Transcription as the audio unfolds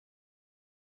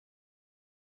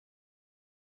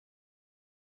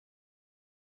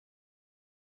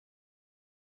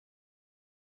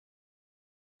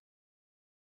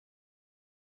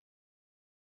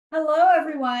Hello,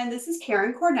 everyone. This is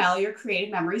Karen Cornell, your Creative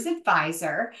Memories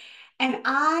Advisor, and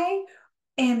I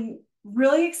am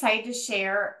really excited to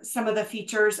share some of the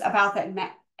features about the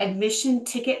admission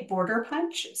ticket border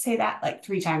punch. Say that like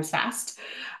 3 times fast.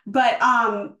 But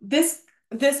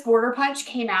this border punch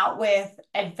came out with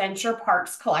Adventure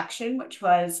Parks Collection, which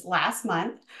was last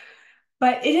month.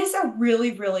 But it is a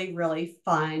really, really, really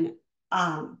fun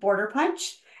border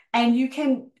punch. And you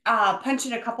can punch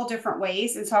in a couple different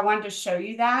ways. And so I wanted to show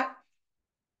you that.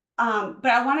 But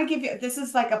I want to give you, this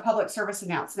is like a public service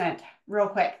announcement real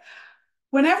quick.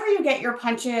 Whenever you get your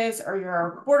punches or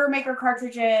your border maker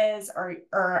cartridges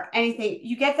or anything,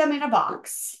 you get them in a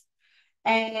box.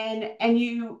 And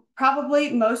you probably,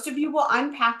 most of you will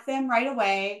unpack them right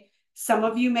away. Some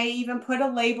of you may even put a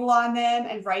label on them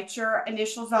and write your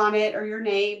initials on it or your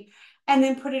name and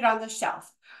then put it on the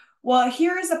shelf. Well,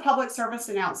 here is a public service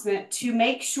announcement to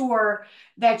make sure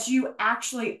that you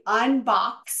actually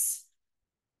unbox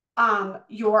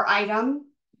your item,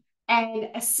 and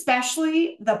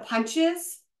especially the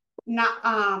punches.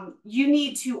 Not you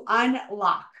need to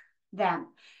unlock them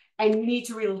and you need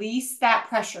to release that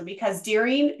pressure because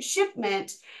during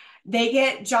shipment they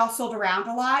get jostled around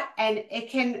a lot and it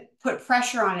can put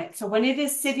pressure on it. So when it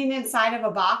is sitting inside of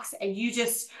a box and you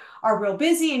just are real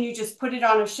busy and you just put it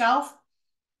on a shelf,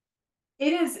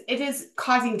 it is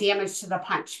causing damage to the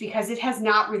punch because it has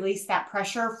not released that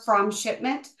pressure from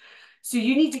shipment. So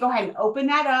you need to go ahead and open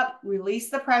that up, release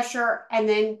the pressure, and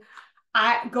then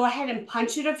I go ahead and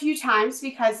punch it a few times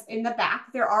because in the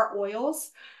back there are oils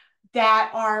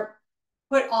that are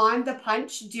put on the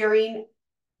punch during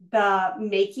the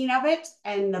making of it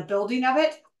and the building of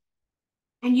it.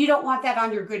 And you don't want that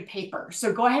on your good paper.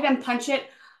 So go ahead and punch it.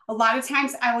 A lot of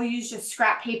times I will use just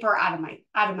scrap paper out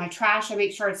of my trash. I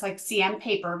make sure it's like CM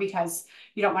paper because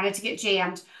you don't want it to get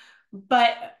jammed.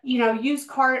 But use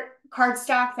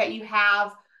cardstock that you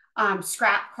have,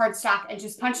 scrap cardstock, and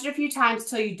just punch it a few times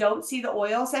till you don't see the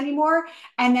oils anymore,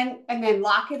 and then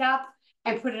lock it up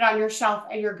and put it on your shelf,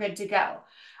 and you're good to go.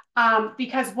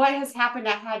 Because what has happened,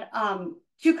 I had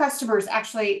 2 customers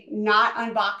actually not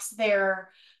unbox their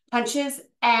punches,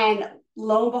 and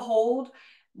lo and behold,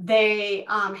 they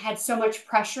had so much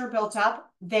pressure built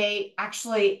up, they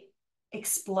actually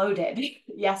exploded.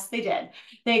 Yes, they did.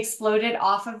 They exploded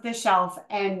off of the shelf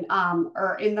and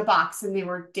or in the box, and they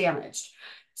were damaged.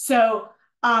 So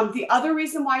the other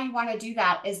reason why you want to do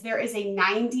that is there is a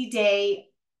 90-day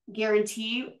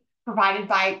guarantee provided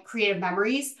by Creative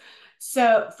Memories.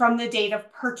 So from the date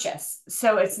of purchase.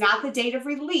 So it's not the date of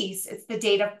release, it's the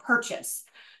date of purchase.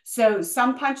 So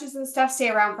some punches and stuff stay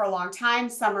around for a long time.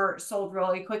 Some are sold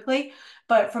really quickly,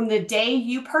 but from the day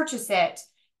you purchase it,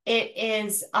 it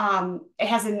has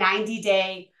a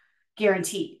 90-day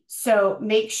guarantee. So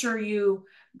make sure you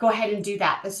go ahead and do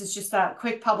that. This is just a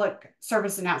quick public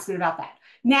service announcement about that.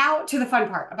 Now to the fun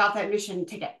part about the admission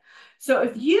ticket. So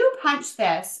if you punch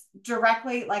this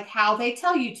directly like how they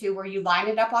tell you to, where you line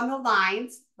it up on the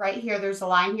lines, right here, there's a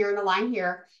line here and a line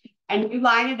here, and you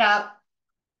line it up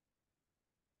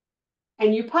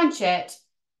and you punch it,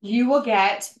 you will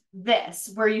get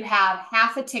this, where you have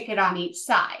half a ticket on each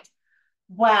side.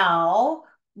 Well,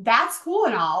 that's cool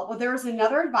and all. Well, there was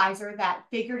another advisor that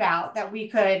figured out that we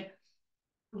could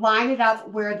line it up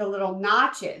where the little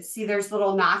notches. See, there's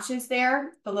little notches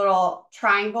there, the little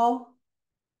triangle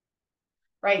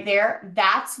right there.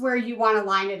 That's where you want to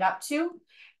line it up to.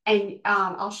 And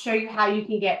I'll show you how you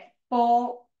can get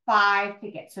full 5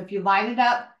 tickets. So if you line it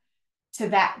up to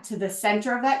the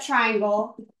center of that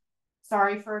triangle,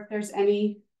 sorry for if there's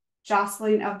any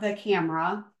jostling of the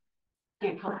camera.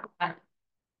 Can't help that.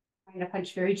 I'm going to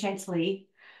punch very gently.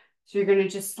 So you're going to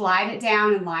just slide it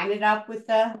down and line it up with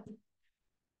the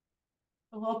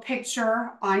little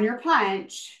picture on your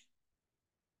punch.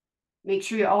 Make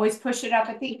sure you always push it up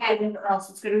at the end or else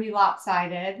it's going to be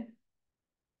lopsided.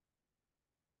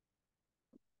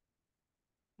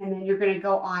 And then you're going to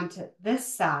go on to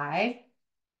this side.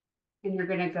 And you're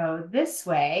going to go this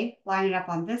way, line it up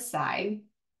on this side.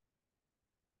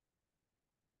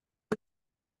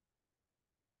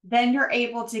 Then you're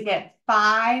able to get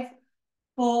 5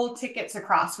 full tickets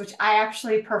across, which I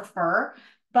actually prefer.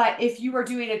 But if you were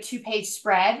doing a 2-page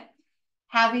spread,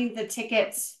 having the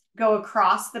tickets go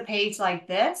across the page like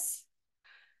this,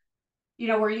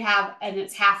 where you have, and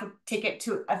it's half a ticket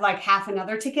to like half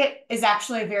another ticket, is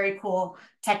actually a very cool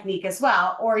technique as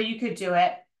well. Or you could do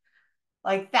it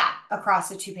like that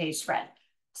across a 2-page spread.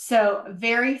 So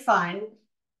very fun.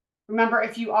 Remember,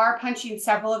 if you are punching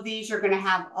several of these, you're going to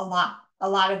have a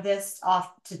lot of this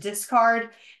off to discard,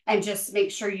 and just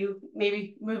make sure you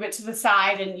maybe move it to the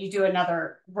side and you do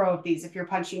another row of these if you're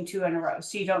punching 2 in a row,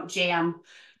 so you don't jam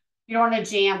You don't want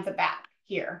to jam the back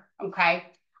here, okay?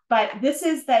 But this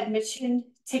is the admission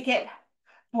ticket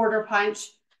border punch.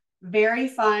 Very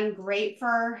fun, great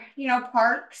for, you know,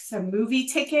 parks and movie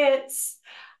tickets.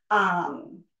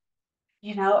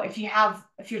 You know, if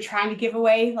you're trying to give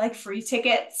away like free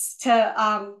tickets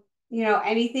to, you know,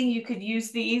 anything, you could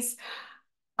use these.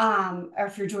 Or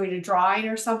if you're doing a drawing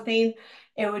or something,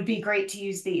 it would be great to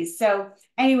use these. So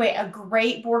anyway, a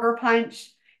great border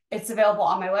punch. It's available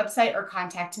on my website or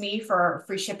contact me for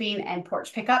free shipping and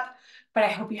porch pickup. But I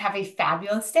hope you have a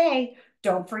fabulous day.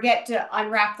 Don't forget to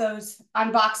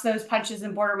unbox those punches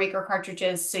and border maker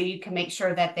cartridges so you can make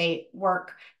sure that they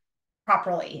work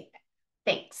properly.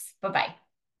 Thanks. Bye-bye.